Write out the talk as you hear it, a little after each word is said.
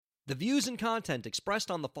The views and content expressed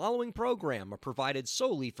on the following program are provided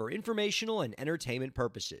solely for informational and entertainment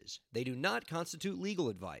purposes. They do not constitute legal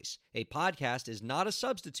advice. A podcast is not a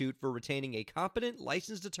substitute for retaining a competent,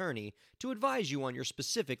 licensed attorney to advise you on your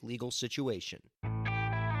specific legal situation.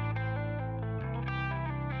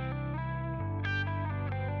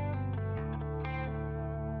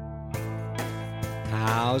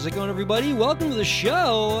 How's it going, everybody? Welcome to the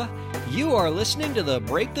show. You are listening to the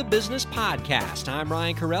Break the Business podcast. I'm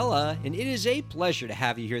Ryan Carella, and it is a pleasure to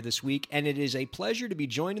have you here this week, and it is a pleasure to be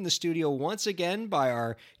joined in the studio once again by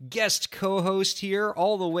our guest co-host here,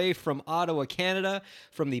 all the way from Ottawa, Canada,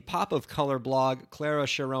 from the Pop of Color blog, Clara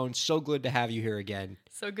Charron. So good to have you here again.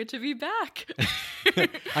 So good to be back.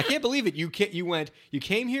 I can't believe it. You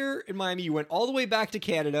came here in Miami, you went all the way back to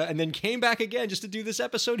Canada, and then came back again just to do this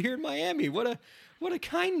episode here in Miami. What a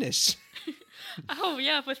kindness. Oh,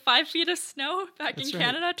 yeah, with 5 feet of snow back That's in right.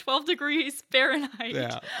 Canada, 12 degrees Fahrenheit.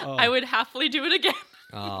 Yeah. Oh. I would happily do it again.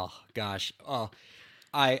 Oh, gosh. Oh,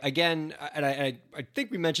 I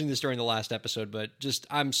think we mentioned this during the last episode, but just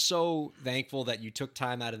I'm so thankful that you took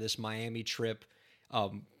time out of this Miami trip.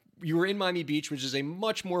 You were in Miami Beach, which is a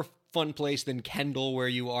much more fun place than Kendall, where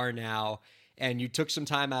you are now, and you took some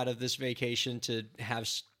time out of this vacation to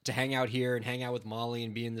hang out here and hang out with Molly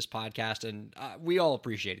and be in this podcast, and we all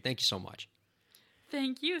appreciate it. Thank you so much.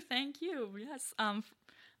 Thank you. Yes,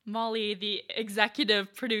 Molly, the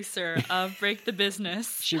executive producer of Break the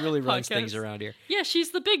Business. She really runs podcast. things around here. Yeah,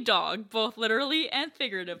 she's the big dog, both literally and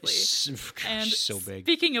figuratively. Gosh, so big.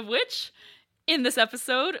 Speaking of which, in this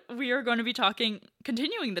episode, we are going to be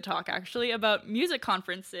continuing the talk actually, about music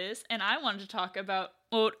conferences, and I wanted to talk about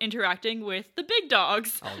interacting with the big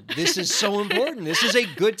dogs. Oh, this is so important. This is a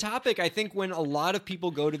good topic. I think when a lot of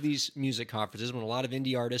people go to these music conferences, when a lot of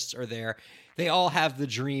indie artists are there, they all have the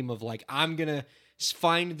dream of like, I'm going to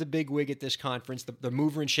find the big wig at this conference, the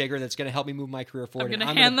mover and shaker that's going to help me move my career forward. I'm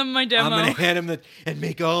going to hand them my demo. I'm going to hand them and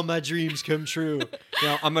make all my dreams come true.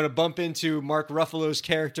 I'm going to bump into Mark Ruffalo's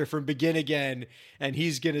character from Begin Again, and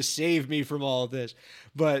he's going to save me from all of this.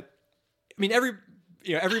 But I mean,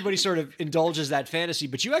 everybody sort of indulges that fantasy,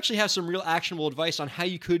 but you actually have some real actionable advice on how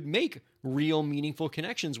you could make real meaningful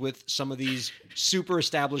connections with some of these super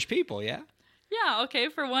established people, yeah? Yeah, okay,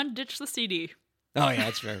 for one, ditch the CD. Oh, yeah,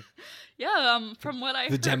 that's fair. Yeah, from what I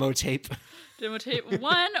heard. The demo tape. Demo tape.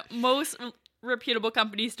 One, most reputable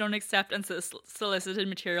companies don't accept unsolicited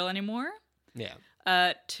material anymore.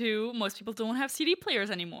 Yeah. 2, most people don't have CD players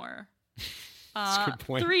anymore. That's a good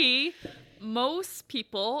point. 3, most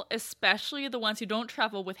people, especially the ones who don't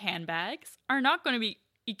travel with handbags, are not going to be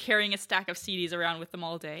carrying a stack of CDs around with them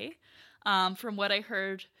all day. From what I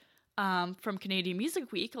heard from Canadian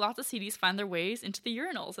Music Week, lots of CDs find their ways into the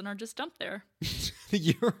urinals and are just dumped there. The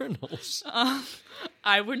urinals?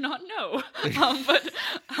 I would not know. But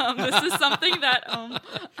this is something that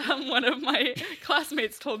one of my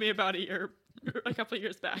classmates told me about a couple of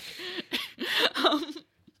years back. That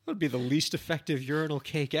would be the least effective urinal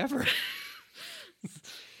cake ever.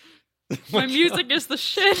 My music is the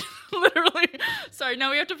shit, literally. Sorry,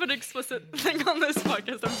 now we have to put an explicit thing on this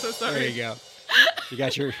podcast. I'm so sorry. There you go. You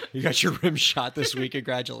got your rim shot this week.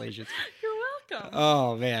 Congratulations. You're welcome.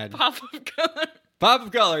 Oh man. Pop of Color. Pop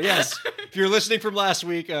of Color, yes. If you're listening from last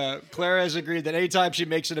week, Clara has agreed that anytime she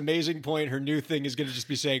makes an amazing point, her new thing is going to just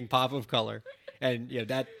be saying Pop of Color. And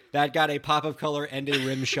yeah, that got a Pop of Color and a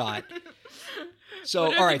rim shot.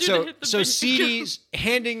 So, all right, so CDs,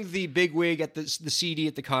 handing the big wig at the CD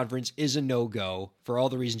at the conference is a no-go for all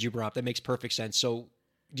the reasons you brought up. That makes perfect sense. So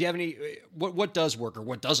do you have any, what does work or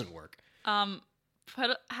what doesn't work?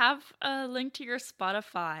 Have a link to your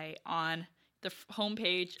Spotify on the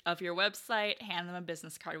homepage of your website. Hand them a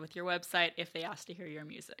business card with your website if they ask to hear your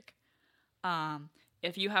music.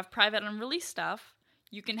 If you have private unreleased stuff,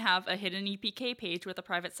 you can have a hidden EPK page with a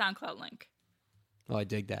private SoundCloud link. Oh, I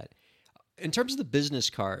dig that. In terms of the business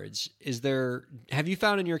cards, have you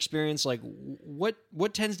found in your experience, like what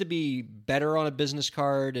tends to be better on a business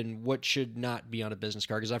card and what should not be on a business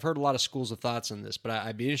card? Because I've heard a lot of schools of thoughts on this, but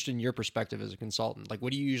I'd be interested in your perspective as a consultant. Like,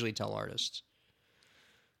 what do you usually tell artists?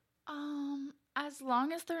 As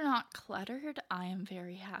long as they're not cluttered, I am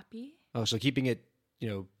very happy. Oh, so keeping it,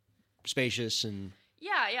 spacious and...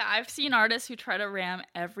 Yeah. I've seen artists who try to ram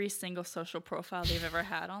every single social profile they've ever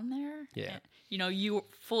had on there. Yeah. And,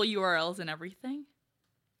 full URLs and everything.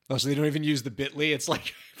 Oh, so they don't even use the bit.ly? It's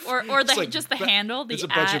like... Or just the handle. It's a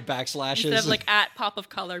bunch of backslashes. Instead of like at Pop of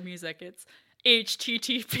Color Music, it's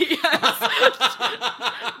https ..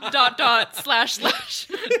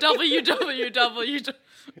 www.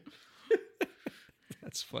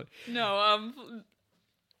 That's funny. No,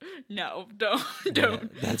 don't. Yeah,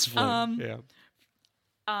 that's funny. Yeah.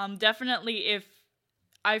 Definitely, if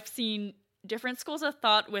I've seen different schools of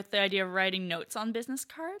thought with the idea of writing notes on business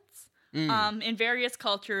cards. In various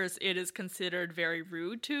cultures, it is considered very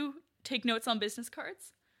rude to take notes on business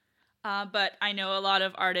cards. But I know a lot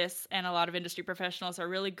of artists and a lot of industry professionals are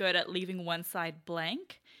really good at leaving one side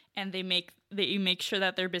blank, and they make sure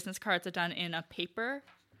that their business cards are done in a paper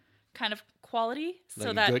kind of quality, Like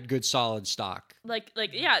so that good solid stock. like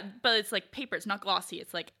yeah, but it's like paper. It's not glossy.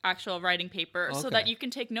 It's like actual writing paper, so that you can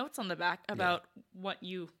take notes on the back about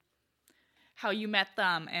how you met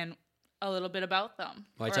them and a little bit about them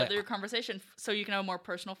or their conversation, so you can have a more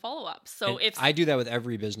personal follow-up. So if I do that with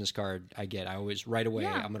every business card I get, I always right away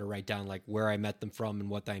I'm going to write down like where I met them from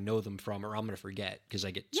and what I know them from, or I'm going to forget because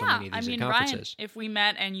I get so many of these at conferences. Ryan, if we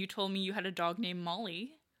met and you told me you had a dog named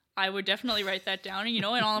Molly, I would definitely write that down, and and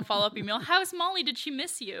on a follow-up email, how's Molly? Did she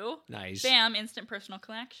miss you? Nice. Bam, instant personal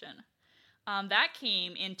connection. That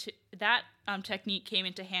technique came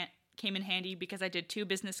in handy because I did two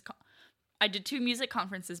music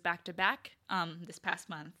conferences back to back this past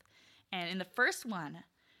month. And in the first one,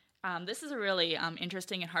 this is a really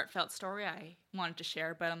interesting and heartfelt story I wanted to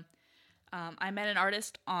share, but I met an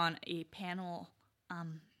artist on a panel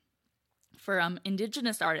for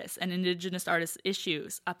Indigenous artists and Indigenous artist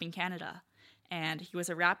issues up in Canada. And he was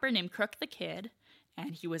a rapper named Crook the Kid,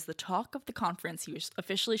 and he was the talk of the conference. He was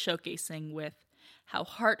officially showcasing with how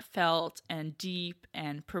heartfelt and deep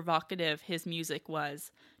and provocative his music was,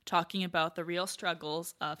 talking about the real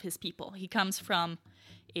struggles of his people. He comes from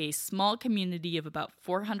a small community of about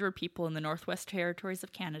 400 people in the Northwest Territories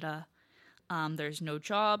of Canada. There's no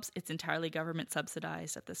jobs. It's entirely government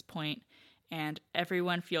subsidized at this point, and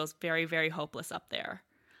everyone feels very, very hopeless up there.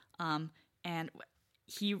 And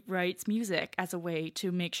he writes music as a way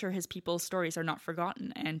to make sure his people's stories are not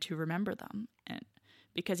forgotten and to remember them, and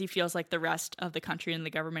because he feels like the rest of the country and the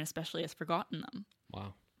government especially has forgotten them.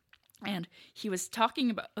 Wow. And he was talking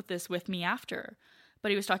about this with me after,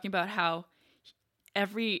 but he was talking about how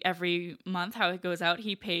every month, how it goes out,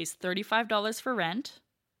 he pays $35 for rent.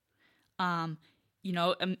 A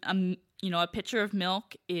pitcher of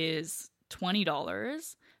milk is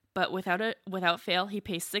 $20, but without fail, he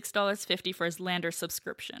pays $6.50 for his Lander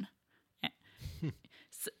subscription.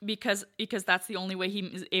 Because that's the only way he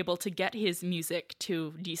is able to get his music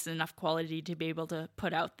to decent enough quality to be able to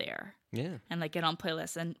put out there. Yeah. And like get on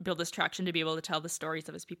playlists and build this traction to be able to tell the stories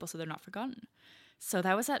of his people so they're not forgotten. So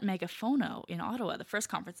that was at Megaphono in Ottawa, the first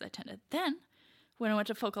conference I attended. Then, when I went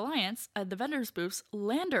to Folk Alliance, at the vendors' booths,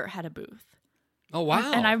 Lander had a booth. Oh,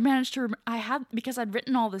 wow. And I managed to, because I'd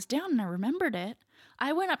written all this down and I remembered it,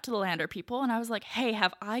 I went up to the Lander people and I was like, hey,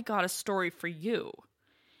 have I got a story for you?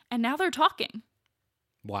 And now they're talking.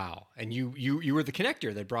 Wow. And you were the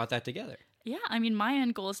connector that brought that together. Yeah, I mean, my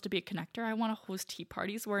end goal is to be a connector. I want to host tea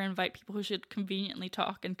parties where I invite people who should conveniently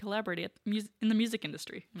talk and collaborate in the music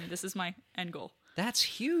industry. I mean, this is my end goal. That's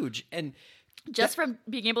huge. And just from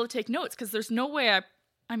being able to take notes, because there's no way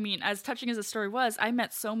I mean, as touching as the story was, I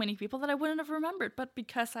met so many people that I wouldn't have remembered. But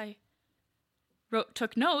because I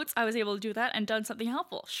took notes, I was able to do that and done something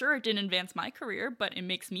helpful. Sure, it didn't advance my career, but it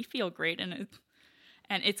makes me feel great, and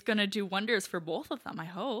it's going to do wonders for both of them, I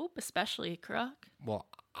hope, especially Crook. Well,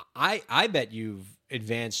 I bet you've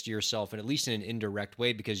advanced yourself, at least in an indirect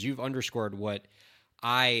way, because you've underscored what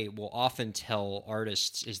I will often tell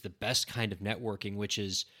artists is the best kind of networking, which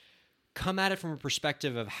is come at it from a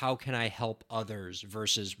perspective of how can I help others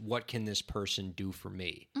versus what can this person do for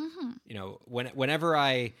me. Mm-hmm. Whenever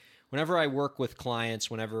I work with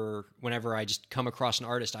clients, whenever I just come across an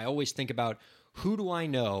artist, I always think about who do I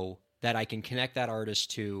know that I can connect that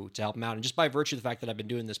artist to help them out. And just by virtue of the fact that I've been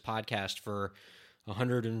doing this podcast for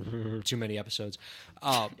 100 and too many episodes,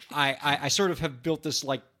 I sort of have built this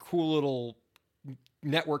like cool little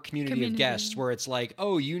network community of guests where it's like,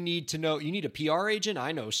 oh, you need a PR agent?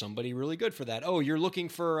 I know somebody really good for that. Oh, you're looking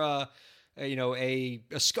for a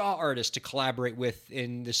ska artist to collaborate with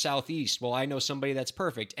in the Southeast. Well, I know somebody that's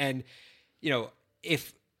perfect. And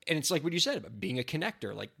it's like what you said about being a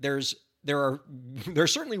connector. Like there are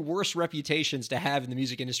certainly worse reputations to have in the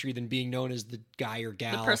music industry than being known as the guy or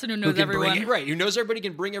gal, the person who knows everyone, who knows everybody,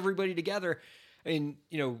 can bring everybody together. And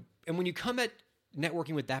and when you come at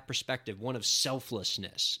networking with that perspective, one of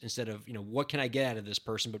selflessness, instead of what can I get out of this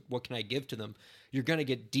person, but what can I give to them, you're going to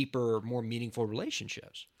get deeper, more meaningful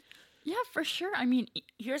relationships. Yeah, for sure. I mean,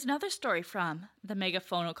 here's another story from the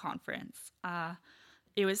Megaphono conference.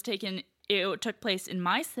 It took place in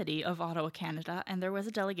my city of Ottawa, Canada, and there was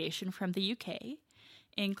a delegation from the UK,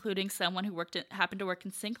 including someone who happened to work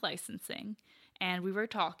in sync licensing. And we were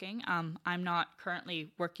talking. I'm not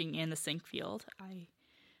currently working in the sync field.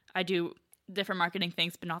 I do different marketing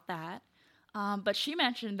things, but not that. But she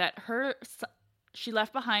mentioned that she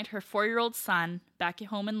left behind her 4-year-old son back at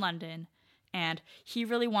home in London, and he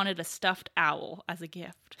really wanted a stuffed owl as a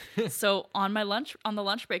gift. So on the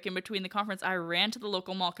lunch break in between the conference, I ran to the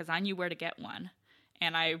local mall because I knew where to get one.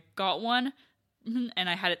 And I got one, and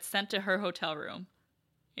I had it sent to her hotel room.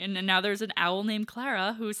 And now there's an owl named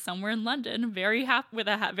Clara who's somewhere in London, very happy with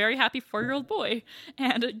a very happy 4-year-old boy.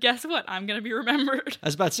 And guess what? I'm going to be remembered. I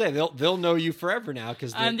was about to say they'll know you forever now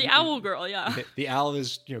because I'm the owl girl. Yeah, the owl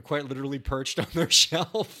is quite literally perched on their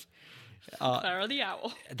shelf. Clara the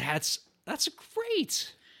owl. That's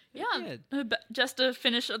great. Yeah. But just to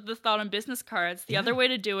finish the thought on business cards, the other way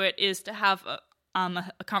to do it is to have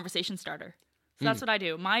a conversation starter. So that's what I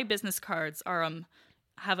do. My business cards are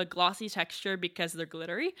have a glossy texture because they're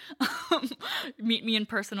glittery. Meet me in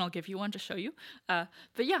person, I'll give you one to show you.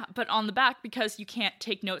 But on the back, because you can't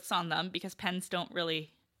take notes on them because pens don't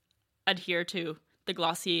really adhere to the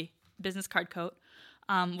glossy business card coat,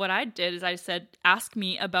 what I did is I said, ask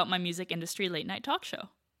me about my music industry late night talk show.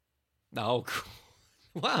 Oh,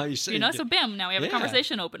 cool. Wow. So bam, now we have a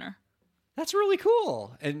conversation opener. That's really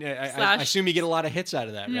cool. And I assume you get a lot of hits out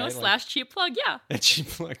of that, right? /cheap plug, yeah. A cheap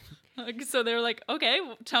plug. So they're like, okay,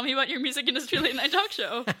 well, tell me about your music industry late night talk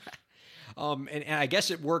show. And I guess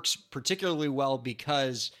it works particularly well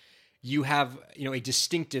because you have a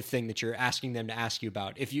distinctive thing that you're asking them to ask you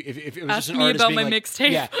about. If it was ask just an me artist about being my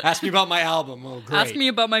mixtape. Yeah, ask me about my album. Oh, great. Ask me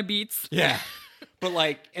about my beats. Yeah.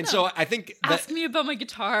 But so I think ask me about my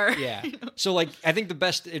guitar. Yeah. So I think the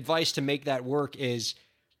best advice to make that work is,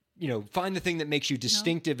 find the thing that makes you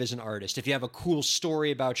distinctive as an artist. If you have a cool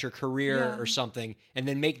story about your career or something, and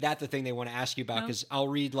then make that the thing they want to ask you about. Because I'll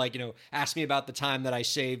read ask me about the time that I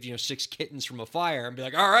saved 6 kittens from a fire, and be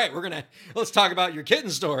like, all right, let's talk about your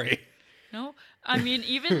kitten story. No, I mean,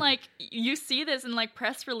 even you see this in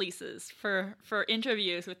press releases for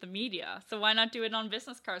interviews with the media. So why not do it on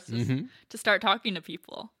business cards to start talking to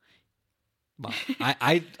people? Well,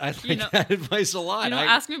 I like that advice a lot.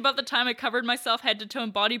 Ask me about the time I covered myself head to toe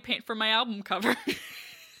in body paint for my album cover.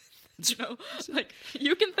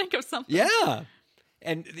 You can think of something. Yeah.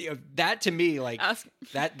 And that to me,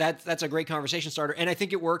 that's a great conversation starter. And I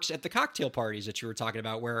think it works at the cocktail parties that you were talking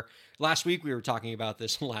about, where last week we were talking about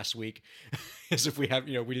this as if we have,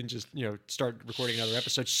 we didn't just, start recording another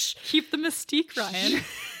episode. Keep the mystique, Ryan.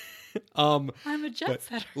 I'm a jet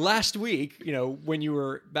setter. Last week, when you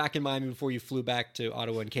were back in Miami before you flew back to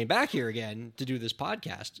Ottawa and came back here again to do this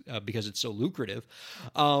podcast because it's so lucrative,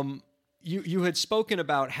 you had spoken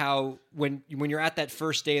about how when you're at that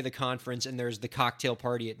first day of the conference and there's the cocktail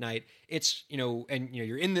party at night, it's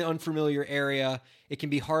you're in the unfamiliar area. It can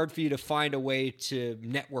be hard for you to find a way to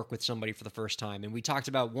network with somebody for the first time. And we talked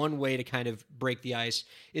about one way to kind of break the ice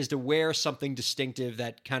is to wear something distinctive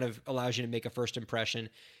that kind of allows you to make a first impression.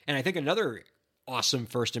 And I think another awesome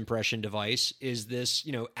first impression device is this,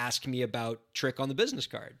 ask me about trick on the business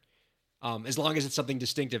card. As long as it's something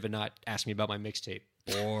distinctive and not ask me about my mixtape.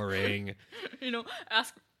 Boring.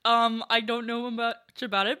 Ask. I don't know much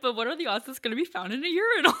about it, but what are the odds it's going to be found in a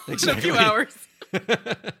urinal exactly. in a few hours?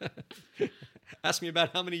 Ask me about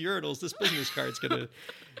how many urinals this business card's going to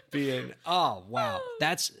be in. Oh wow,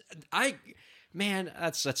 that's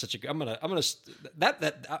such a. I'm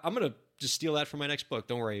gonna just steal that from my next book.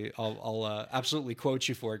 Don't worry, I'll absolutely quote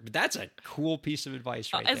you for it. But that's a cool piece of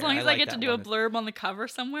advice right there. As long as I get to do a blurb on the cover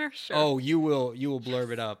somewhere, sure. Oh, you will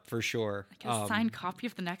blurb it up for sure. I get a signed copy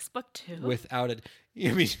of the next book too. Without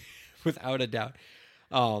a doubt.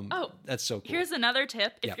 That's so cool. Here's another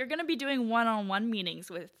tip: if you're going to be doing one-on-one meetings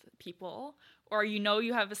with people, or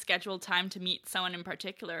you have a scheduled time to meet someone in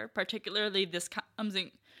particularly this comes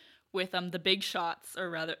in with the big shots, or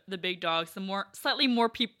rather the big dogs, the slightly more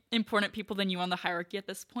important people than you on the hierarchy at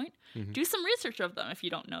this point, do some research of them if you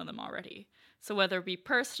don't know them already. So whether it be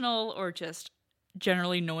personal or just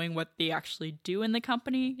generally knowing what they actually do in the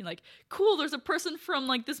company, you're like, cool, there's a person from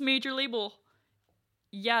this major label.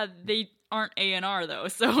 Yeah, they aren't A&R though,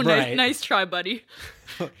 so right. nice try, buddy.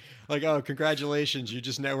 Oh, congratulations, you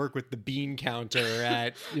just network with the bean counter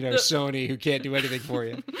at Sony who can't do anything for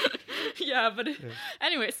you.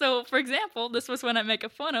 Anyway, so for example, this was when I make a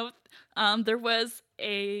phone of, there was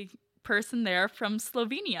a person there from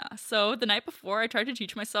Slovenia. So the night before, I tried to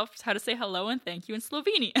teach myself how to say hello and thank you in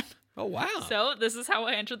Slovenian. Oh, wow. So this is how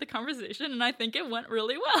I entered the conversation, and I think it went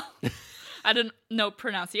really well. I didn't know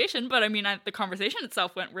pronunciation, but I mean, the conversation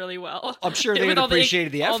itself went really well. I'm sure they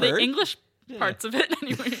appreciated the effort. All the English parts of it,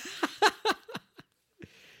 anyway.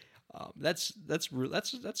 That's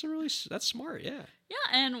smart, yeah. Yeah,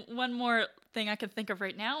 and one more thing I can think of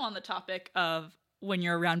right now on the topic of when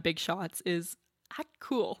you're around big shots is act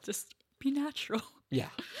cool. Just be natural. Yeah.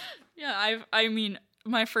 Yeah, I mean,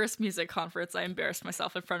 my first music conference, I embarrassed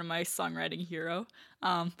myself in front of my songwriting hero.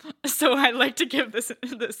 So I'd like to give this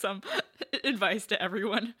some advice to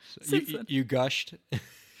everyone. You gushed,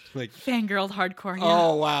 like fangirled hardcore. Yeah.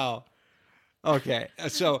 Oh wow. Okay,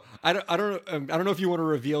 so I don't know if you want to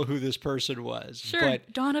reveal who this person was. Sure,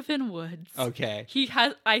 but Donovan Woods. Okay, he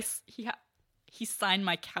signed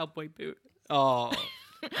my cowboy boot. Oh, all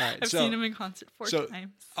right. I've seen him in concert four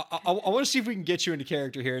times. I want to see if we can get you into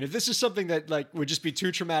character here, and if this is something that like would just be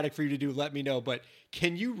too traumatic for you to do, let me know. But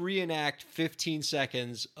can you reenact 15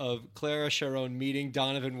 seconds of Clara Charron meeting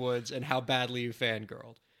Donovan Woods and how badly you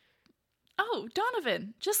fangirled? Oh,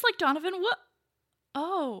 Donovan, just like Donovan Wood.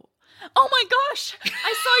 Oh my gosh!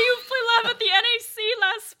 I saw you play live at the NAC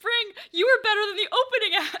last spring. You were better than the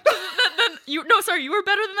opening act. You were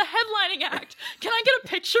better than the headlining act. Can I get a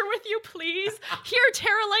picture with you, please? Here,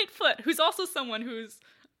 Tara Lightfoot, who's also someone who's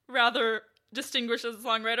rather distinguished as a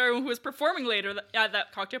songwriter and who was performing later at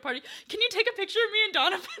that cocktail party. Can you take a picture of me and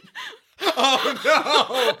Donovan? Oh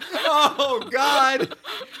no! Oh God!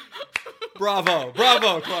 Bravo,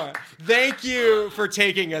 Clara. Thank you for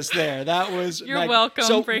taking us there. That was You're welcome.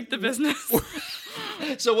 So, break the business.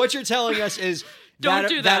 So what you're telling us is don't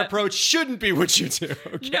do that. That approach shouldn't be what you do.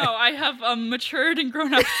 Okay? No, I have matured and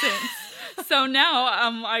grown up since. So now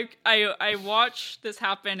I watch this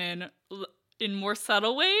happen in more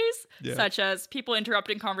subtle ways, such as people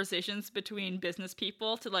interrupting conversations between business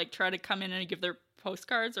people to like try to come in and give their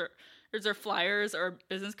postcards or their flyers or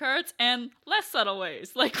business cards, and less subtle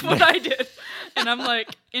ways, like what I did. And I'm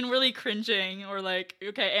like, in really cringing, or like,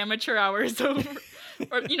 okay, amateur hour is over.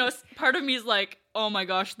 Or, part of me is like, oh my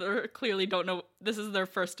gosh, they clearly don't know, this is their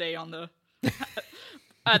first day on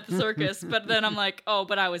at the circus. But then I'm like, oh,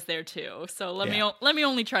 but I was there too. So let me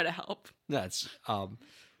only try to help. That's,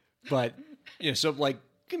 but, so like,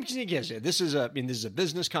 this is a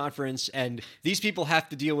business conference, and these people have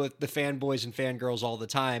to deal with the fanboys and fangirls all the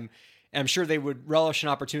time. And I'm sure they would relish an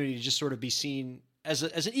opportunity to just sort of be seen as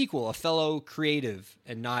an equal, a fellow creative,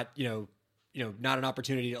 and not not an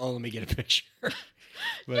opportunity to let me get a picture.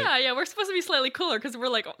 But, yeah, we're supposed to be slightly cooler because we're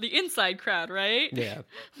like the inside crowd, right? Yeah.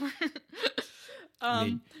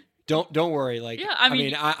 Don't worry. Like,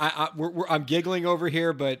 I'm giggling over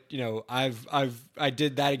here, but I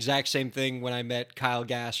did that exact same thing when I met Kyle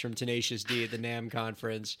Gass from Tenacious D at the NAMM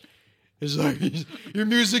conference. It's like, your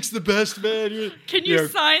music's the best, man. Can you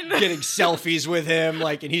sign this? Getting selfies with him,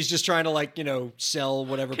 like, and he's just trying to sell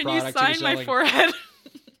whatever product. Can you sign my forehead?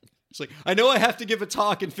 It's like, I know I have to give a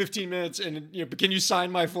talk in 15 minutes, and but can you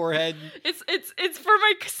sign my forehead? It's for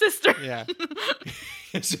my sister. Yeah.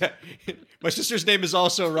 My sister's name is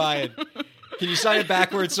also Ryan. Can you sign it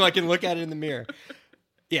backwards so I can look at it in the mirror?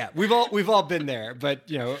 Yeah, we've all been there, but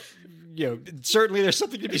certainly there's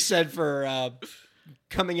something to be said for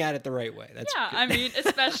coming at it the right way. That's good. I mean,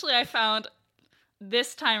 especially I found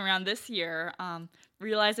this time around this year,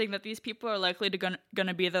 realizing that these people are likely to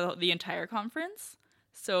gonna be the entire conference.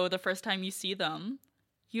 So the first time you see them,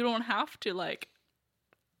 you don't have to like,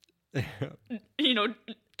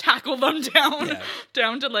 tackle them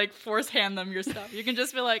down to like force hand them your stuff. You can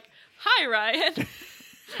just be like, "Hi, Ryan,"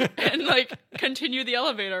 and like continue the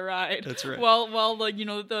elevator ride. That's right. While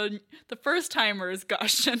the first timers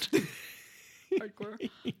gush and hardcore.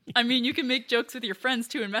 I mean, you can make jokes with your friends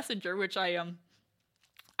too in Messenger, which I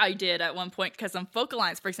did at one point because Focal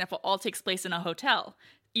Lines, for example, all takes place in a hotel.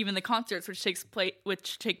 Even the concerts, which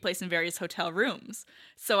take place in various hotel rooms.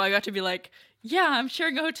 So I got to be like, yeah, I'm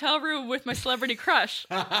sharing a hotel room with my celebrity crush.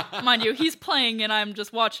 Mind you, he's playing and I'm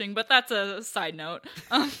just watching, but that's a side note.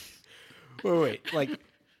 Wait, like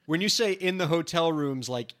when you say in the hotel rooms,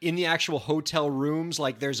 like in the actual hotel rooms,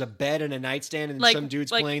 like there's a bed and a nightstand and like, some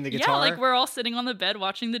dude's playing the guitar? Yeah, like we're all sitting on the bed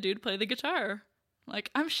watching the dude play the guitar. Like,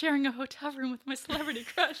 I'm sharing a hotel room with my celebrity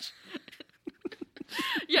crush.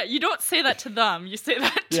 Yeah, you don't say that to them. You say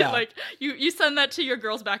that to you send that to your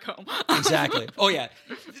girls back home. Exactly. Oh yeah,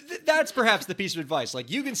 that's perhaps the piece of advice. Like,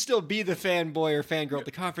 you can still be the fanboy or fangirl at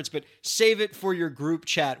the conference, but save it for your group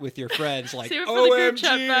chat with your friends. Like, save it for the group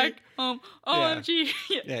chat back home. OMG.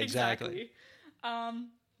 Yeah, exactly. Oh,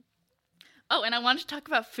 and I wanted to talk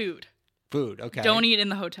about food. Food. Okay. Don't eat in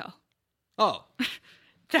the hotel. Oh.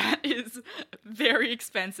 That is very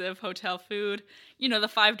expensive hotel food. The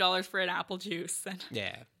 $5 for an apple juice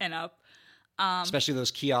and up. Especially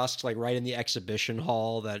those kiosks like right in the exhibition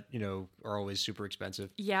hall that, are always super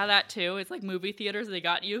expensive. Yeah, that too. It's like movie theaters, they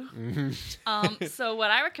got you. Mm-hmm. So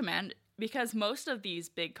what I recommend, because most of these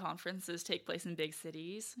big conferences take place in big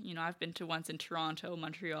cities. I've been to once in Toronto,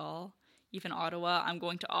 Montreal, even Ottawa. I'm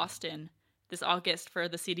going to Austin this August for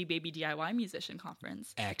the CD Baby DIY Musician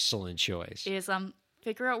Conference. Excellent choice. Is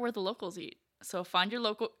figure out where the locals eat. So find your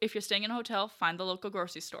local, if you're staying in a hotel, find the local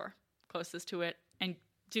grocery store closest to it and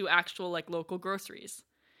do actual like local groceries.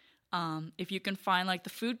 If you can find like the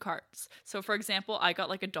food carts. So for example, I got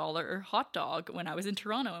like $1 hot dog when I was in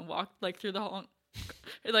Toronto and walked like through the whole,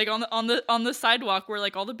 like on the sidewalk where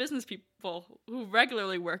like all the business people who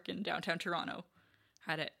regularly work in downtown Toronto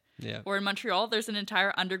had it. Yeah. Or in Montreal, there's an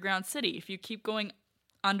entire underground city. If you keep going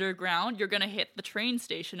underground, you're going to hit the train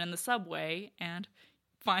station and the subway and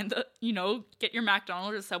find get your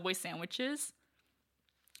McDonald's or Subway sandwiches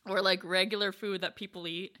or like regular food that people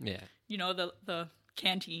eat. Yeah. The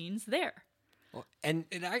canteens there. Well, and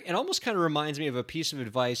it almost kind of reminds me of a piece of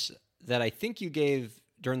advice that I think you gave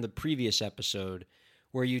during the previous episode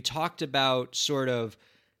where you talked about sort of,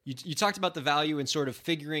 you talked about the value in sort of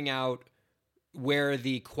figuring out where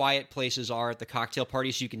the quiet places are at the cocktail party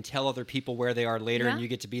so you can tell other people where they are later and you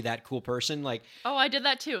get to be that cool person. Like, oh, I did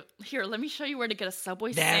that too. Here, let me show you where to get a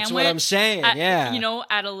Subway sandwich. That's what I'm saying,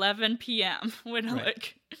 at 11 p.m. when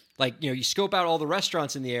you scope out all the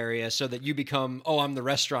restaurants in the area so that you become, I'm the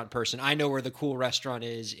restaurant person. I know where the cool restaurant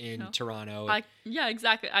is in Toronto. Yeah,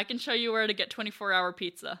 exactly. I can show you where to get 24-hour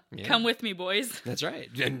pizza. Yeah. Come with me, boys. That's right.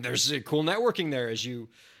 And there's a cool networking there as you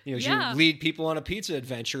lead people on a pizza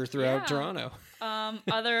adventure throughout Toronto.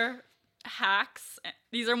 Other hacks,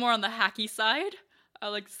 these are more on the hacky side. I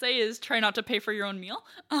like to say is try not to pay for your own meal.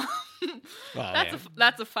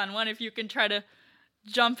 That's a fun one. If you can try to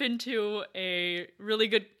jump into a really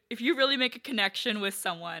good, if you really make a connection with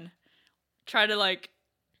someone, try to like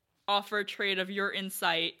offer a trade of your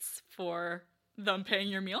insights for them paying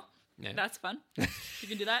your meal. Yeah. That's fun. You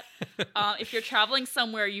can do that. If you're traveling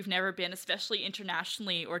somewhere you've never been, especially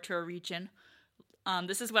internationally or to a region,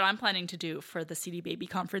 this is what I'm planning to do for the CD Baby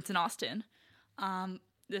conference in Austin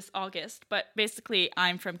this August. But basically,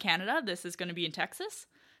 I'm from Canada. This is going to be in Texas.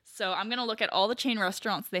 So I'm going to look at all the chain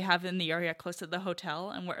restaurants they have in the area close to the hotel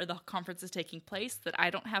and where the conference is taking place that I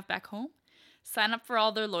don't have back home. Sign up for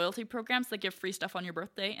all their loyalty programs that give free stuff on your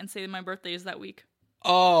birthday and say my birthday is that week.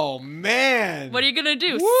 Oh, man. What are you going to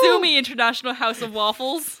do? Woo! Sue me, International House of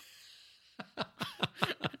Waffles.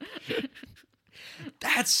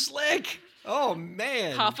 That's slick. Oh,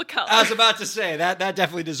 man. Pop of color. I was about to say, that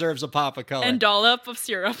definitely deserves a pop of color. And dollop of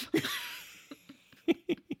syrup.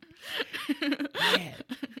 Man.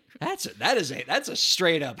 That's a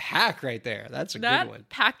straight up hack right there. That's a good one.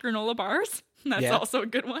 Packed granola bars. That's also a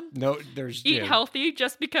good one. No, there's eat healthy.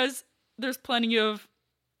 Just because there's plenty of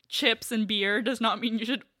chips and beer does not mean you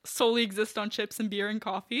should solely exist on chips and beer and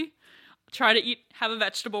coffee. Try to have a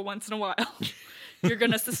vegetable once in a while. You're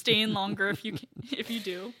gonna sustain longer if you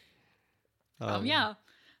do.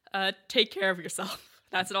 Take care of yourself.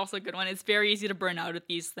 That's also a good one. It's very easy to burn out at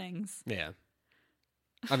these things. Yeah.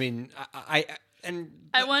 I mean,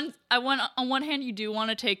 on one hand, you do want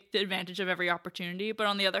to take the advantage of every opportunity, but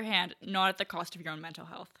on the other hand, not at the cost of your own mental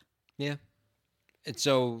health. Yeah. And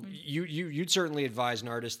so you'd certainly advise an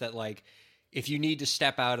artist that, like, if you need to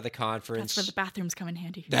step out of the conference, that's where the bathrooms come in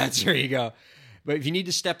handy. There you go. But if you need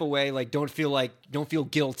to step away, like, don't feel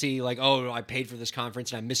guilty, like, oh, I paid for this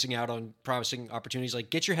conference and I'm missing out on promising opportunities.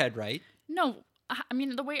 Like, get your head right. No, I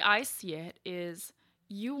mean, the way I see it is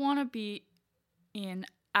you want to be in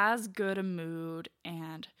as good a mood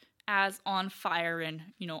and as on fire and,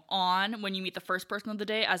 on when you meet the first person of the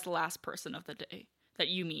day as the last person of the day that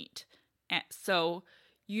you meet. And so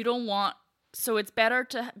it's better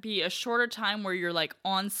to be a shorter time where you're like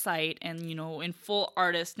on site and, in full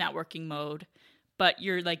artist networking mode, but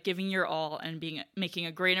you're like giving your all and making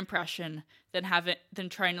a great impression than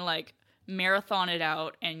trying to like marathon it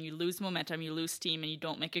out and you lose momentum, you lose steam, and you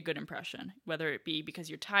don't make a good impression, whether it be because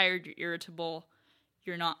you're tired, you're irritable,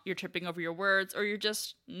 you're tripping over your words, or you're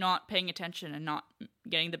just not paying attention and not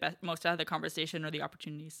getting the most out of the conversation or the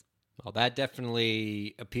opportunities. Well, that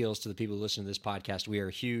definitely appeals to the people who listen to this podcast. We are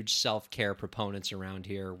huge self-care proponents around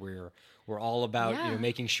here. We're all about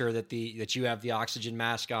making sure that you have the oxygen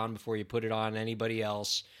mask on before you put it on anybody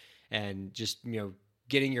else, and just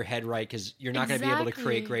getting your head right, because you're not going to be able to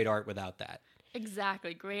create great art without that.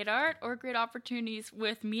 Exactly, great art or great opportunities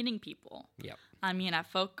with meeting people. Yep. I mean, at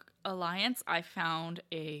Folk Alliance, I found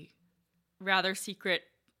a rather secret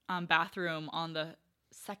bathroom on the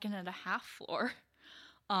 2.5 floor.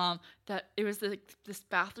 That it was this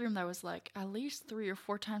bathroom that was like at least 3 or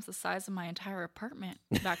 4 times the size of my entire apartment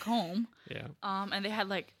back home. Yeah. And they had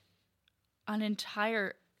like an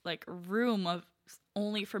entire like room of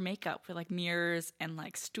only for makeup with like mirrors and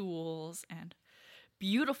like stools and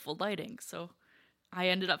beautiful lighting. So I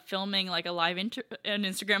ended up filming like an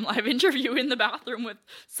Instagram live interview in the bathroom with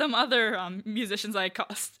some other musicians I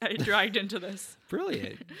dragged into this.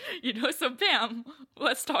 Brilliant. So bam,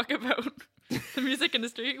 let's talk about the music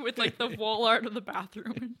industry with like the wall art of the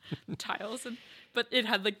bathroom and tiles, but it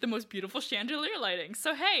had like the most beautiful chandelier lighting.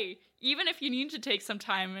 So hey, even if you need to take some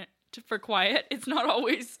time for quiet, it's not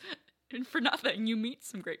always for nothing. You meet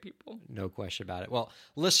some great people. No question about it. Well,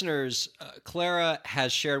 listeners, Clara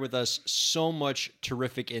has shared with us so much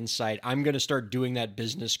terrific insight. I'm going to start doing that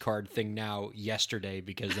business card thing now yesterday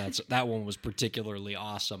because that one was particularly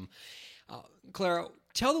awesome. Clara,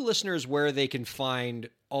 tell the listeners where they can find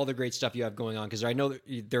all the great stuff you have going on, because I know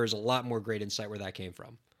that there's a lot more great insight where that came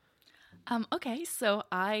from. Okay, so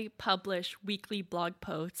I publish weekly blog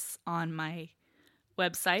posts on my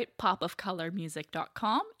website,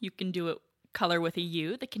 popofcolormusic.com. You can do it color with a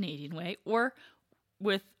U, the Canadian way, or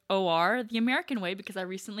with OR, the American way, because I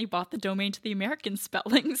recently bought the domain to the American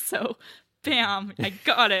spelling. So, bam, I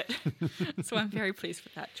got it. So I'm very pleased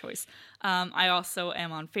with that choice. I also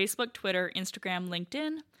am on Facebook, Twitter, Instagram,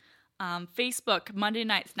 LinkedIn. Facebook, Monday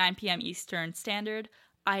nights, 9 p.m. Eastern Standard.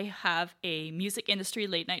 I have a music industry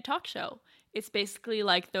late night talk show. It's basically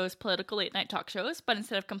like those political late night talk shows, but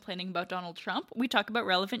instead of complaining about Donald Trump, we talk about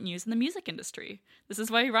relevant news in the music industry. This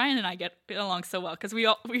is why Ryan and I get along so well, because we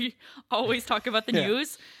always talk about the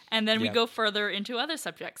news, and then we go further into other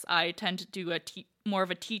subjects. I tend to do more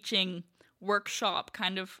of a teaching workshop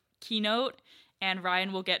kind of keynote, and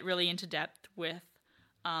Ryan will get really into depth with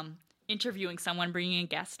interviewing someone, bringing a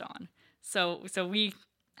guest on. So we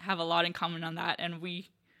have a lot in common on that, and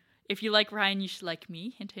if you like Ryan, you should like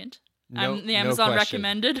me. Hint, hint. I'm the Amazon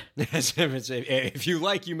recommended. If you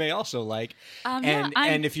like, you may also like.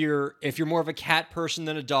 And if you're more of a cat person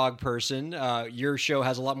than a dog person, your show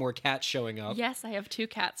has a lot more cats showing up. Yes, I have 2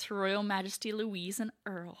 cats, Her Royal Majesty Louise and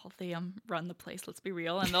Earl. They run the place. Let's be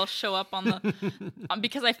real, and they'll show up on the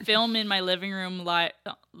because I film in my living room live.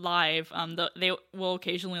 They will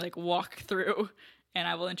occasionally like walk through. And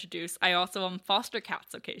I will introduce. I also foster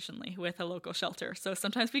cats occasionally with a local shelter. So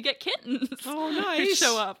sometimes we get kittens. Oh, nice. Who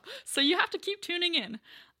show up. So you have to keep tuning in.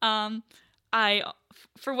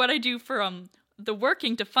 For what I do for the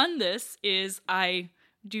working to fund this is I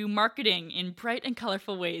do marketing in bright and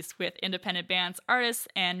colorful ways with independent bands, artists,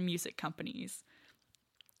 and music companies.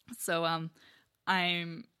 So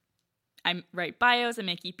I write bios, I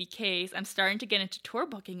make EPKs. I'm starting to get into tour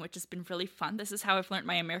booking, which has been really fun. This is how I've learned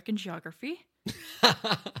my American geography.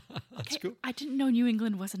 That's cool. I didn't know New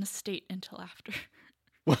England wasn't a state until after.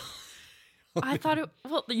 I thought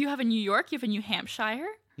you have a New York, you have a New Hampshire.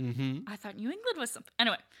 Mm-hmm. I thought New England was something.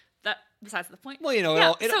 Anyway, that besides the point. Well,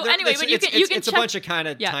 it's a bunch of kind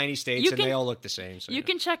of tiny states, and they all look the same. So, you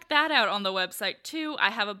can check that out on the website too.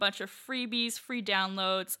 I have a bunch of freebies, free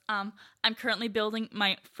downloads. I'm currently building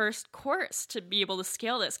my first course to be able to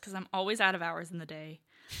scale this because I'm always out of hours in the day.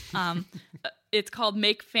 It's called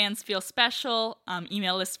Make Fans Feel Special,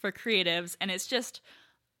 email lists for creatives, and it's just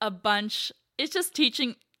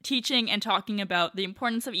teaching and talking about the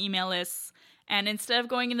importance of email lists, and instead of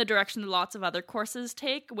going in the direction that lots of other courses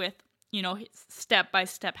take with, step by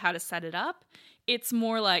step how to set it up, it's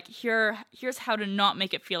more like here's how to not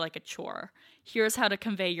make it feel like a chore. Here's how to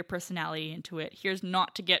convey your personality into it. Here's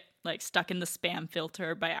not to get like stuck in the spam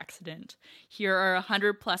filter by accident. Here are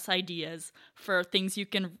 100+ ideas for things you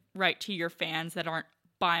can write to your fans that aren't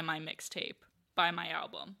buy my mixtape, buy my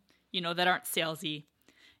album, that aren't salesy.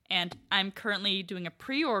 And I'm currently doing a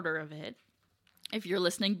pre-order of it. If you're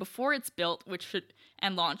listening before it's built,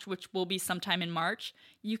 and launched, which will be sometime in March,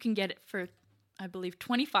 you can get it for, I believe,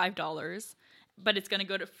 $25. But it's going to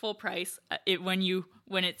go to full price when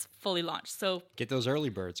it's fully launched. So get those early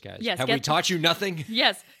birds, guys. Yes, have we taught you nothing?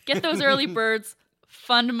 Yes, get those early birds.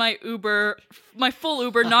 Fund my full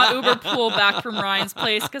Uber, not Uber pool back from Ryan's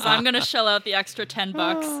place, because I'm going to shell out the extra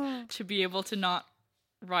 $10 to be able to not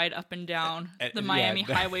ride up and down the Miami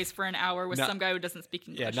highways for an hour with some guy who doesn't speak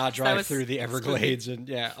English. Yeah, not drive through the Everglades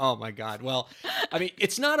oh my God. Well, I mean,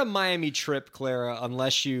 it's not a Miami trip, Clara,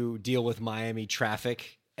 unless you deal with Miami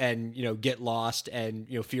traffic. And, get lost and,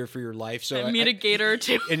 fear for your life. So and meet a gator or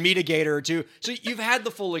two. And meet a gator or two. So you've had the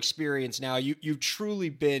full experience now. You've truly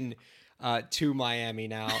been to Miami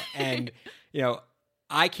now. And,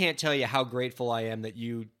 I can't tell you how grateful I am that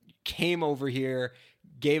you came over here,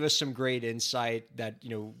 gave us some great insight that,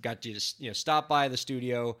 got you to, stop by the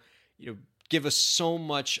studio, give us so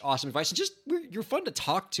much awesome advice. And just, you're fun to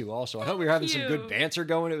talk to also. I hope we were having some good banter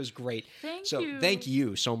going. It was great. Thank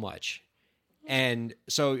you so much. And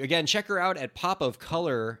so, again, check her out at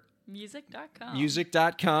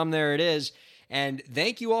popofcolormusic.com. There it is. And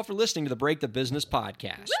thank you all for listening to the Break the Business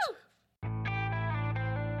podcast. Woo!